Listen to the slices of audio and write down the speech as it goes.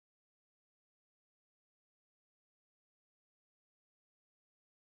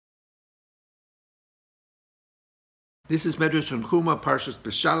This is Midrash Tanchuma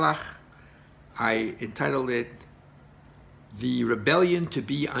Beshalach. I entitled it "The Rebellion to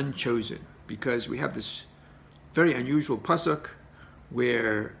be Unchosen," because we have this very unusual pasuk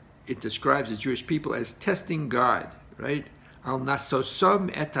where it describes the Jewish people as testing God, right? Al nasosom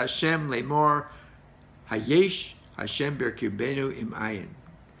et Hashem lemor hayesh Hashem berkirbenu im ayin.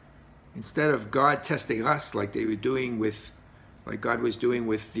 Instead of God testing us like they were doing with, like God was doing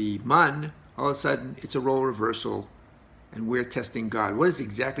with the man, all of a sudden it's a role reversal, and we're testing God. What is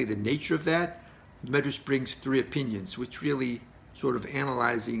exactly the nature of that? The Midrash brings three opinions, which really sort of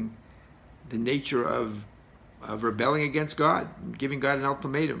analyzing the nature of rebelling against God, giving God an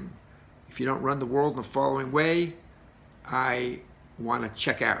ultimatum. If you don't run the world in the following way, I want to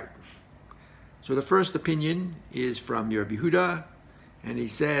check out. So the first opinion is from Rabbi Yehuda, and he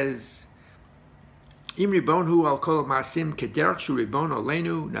says, Im ribonhu al kol masim kederach shu ribon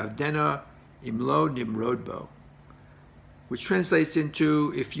olenu navdena imlo nimrodbo, which translates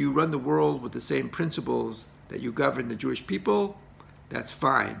into, if you run the world with the same principles that you govern the Jewish people, that's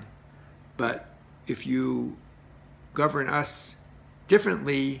fine. But if you govern us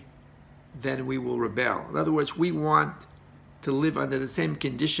differently, then we will rebel. In other words, we want to live under the same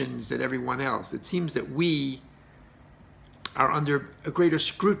conditions that everyone else. It seems that we are under a greater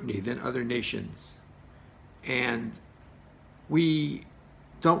scrutiny than other nations. And we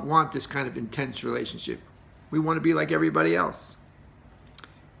don't want this kind of intense relationship. We want to be like everybody else.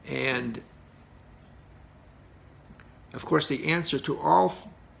 And of course, the answer to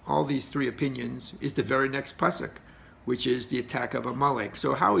all these three opinions is the very next pasuk, which is the attack of Amalek.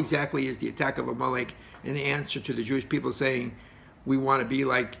 So how exactly is the attack of Amalek an answer to the Jewish people saying, we want to be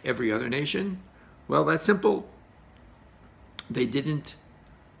like every other nation? Well, that's simple. They didn't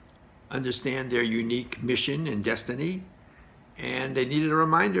understand their unique mission and destiny, and they needed a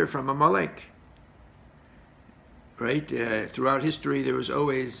reminder from Amalek. Right? Throughout history, there was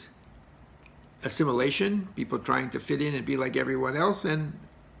always assimilation, people trying to fit in and be like everyone else, and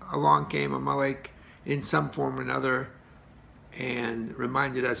along came Amalek in some form or another and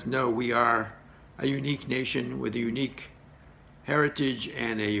reminded us, no, we are a unique nation with a unique heritage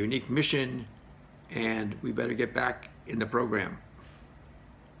and a unique mission, and we better get back in the program.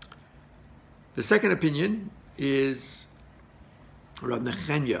 The second opinion is Rav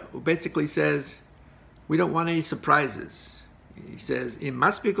Nechemya, who basically says, we don't want any surprises. He says, "Im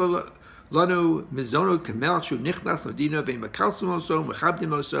maspiko lanu mizono kamel shu nichnas lodina ve'makalsim oso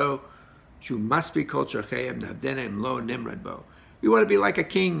mechabdim oso shu maspik kol tzarcheim navdena im lo nimrad bo." We want to be like a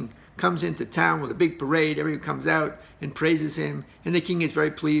king comes into town with a big parade. Everyone comes out and praises him, and the king is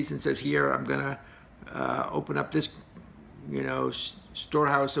very pleased and says, "Here, I'm going to open up this,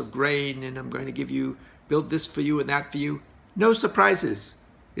 storehouse of grain, and I'm going to build this for you and that for you." No surprises.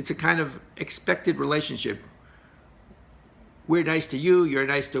 It's a kind of expected relationship. We're nice to you, you're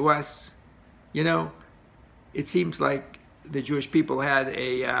nice to us. It seems like the Jewish people had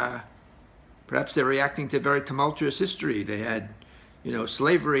perhaps they're reacting to very tumultuous history. They had,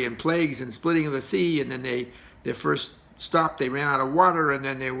 slavery and plagues and splitting of the sea, and then their first stop, they ran out of water, and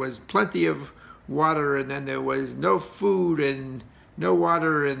then there was plenty of water, and then there was no food and no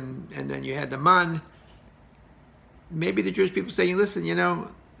water, and then you had the man. Maybe the Jewish people saying, listen,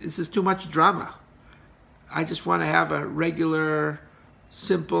 this is too much drama. I just want to have a regular,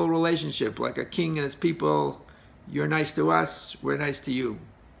 simple relationship, like a king and his people. You're nice to us, we're nice to you.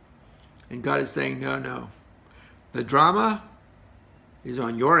 And God is saying, no. The drama is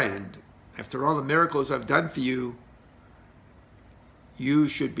on your end. After all the miracles I've done for you, you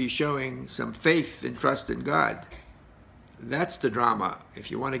should be showing some faith and trust in God. That's the drama.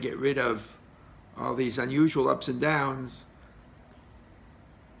 If you want to get rid of all these unusual ups and downs,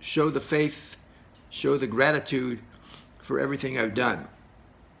 show the faith, show the gratitude for everything I've done.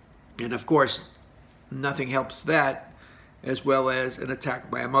 And of course, nothing helps that, as well as an attack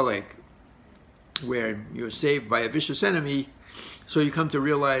by Amalek, where you're saved by a vicious enemy, so you come to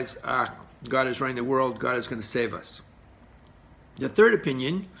realize, God is running the world, God is going to save us. The third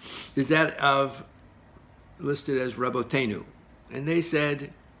opinion is that of, listed as Rabotenu, and they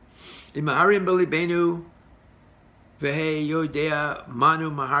said, Imaharim belibenu vehe yodea manu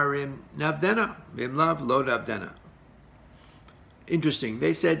maharim navdena vimlav lo navdena. Interesting.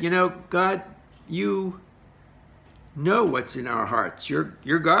 They said, God, you know what's in our hearts.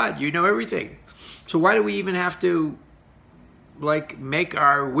 You're God. You know everything. So why do we even have to make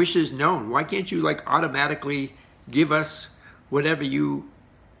our wishes known? Why can't you automatically give us whatever you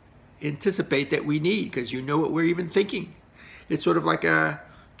anticipate that we need, because you know what we're even thinking? It's sort of like a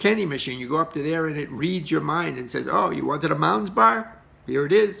candy machine. You go up to there and it reads your mind and says, oh, you wanted a Mounds bar? Here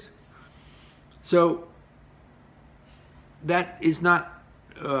it is. So that is not,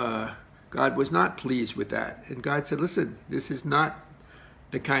 God was not pleased with that. And God said, listen, this is not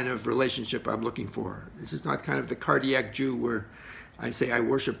the kind of relationship I'm looking for. This is not kind of the cardiac Jew where I say I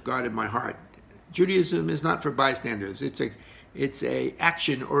worship God in my heart. Judaism is not for bystanders. It's a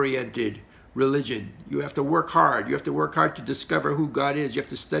action-oriented religion. You have to work hard. You have to work hard to discover who God is. You have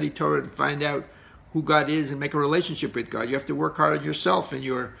to study Torah and find out who God is and make a relationship with God. You have to work hard on yourself and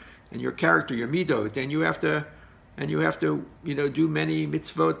your character, your midot, and you have to do many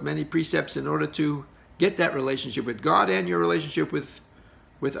mitzvot, many precepts in order to get that relationship with God and your relationship with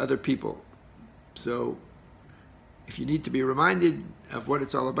other people. So if you need to be reminded of what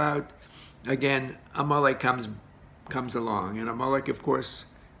it's all about, again, Amalek comes along, and Amalek, of course,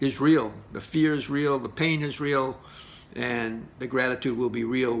 is real. The fear is real, the pain is real, and the gratitude will be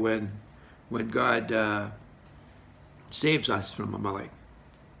real when God saves us from Amalek.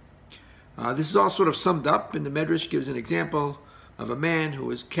 This is all sort of summed up in the Midrash. Gives an example of a man who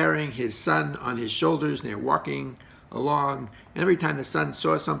was carrying his son on his shoulders, and they're walking along, and every time the son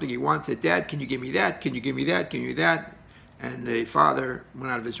saw something he wanted, Dad, can you give me that? Can you give me that? Can you give me that? And the father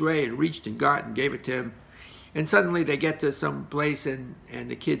went out of his way and reached and got and gave it to him. And suddenly they get to some place, and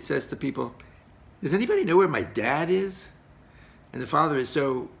the kid says to people, does anybody know where my dad is? And the father is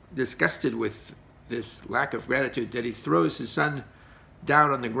so disgusted with this lack of gratitude that he throws his son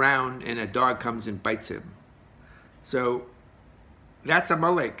down on the ground, and a dog comes and bites him. So that's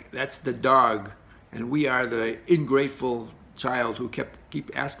Amalek. That's the dog. And we are the ingrateful child who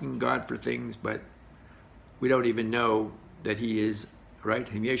keep asking God for things, but we don't even know that He is,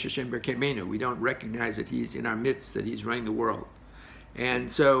 right? We don't recognize that He's in our midst, that He's running the world.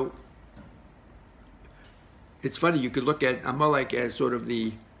 And so it's funny, you could look at Amalek as sort of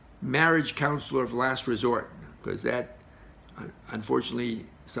the marriage counselor of last resort, because that unfortunately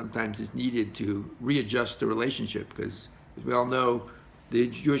sometimes is needed to readjust the relationship, because as we all know, the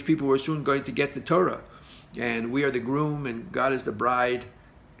Jewish people were soon going to get the Torah, and we are the groom and God is the bride,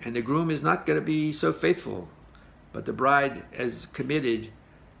 and the groom is not going to be so faithful, but the bride is committed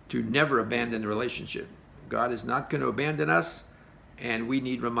to never abandon the relationship. God is not going to abandon us, and we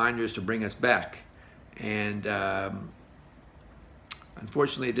need reminders to bring us back. And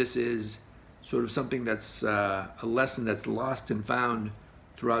unfortunately, this is sort of something that's a lesson that's lost and found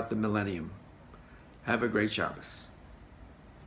throughout the millennium. Have a great Shabbos.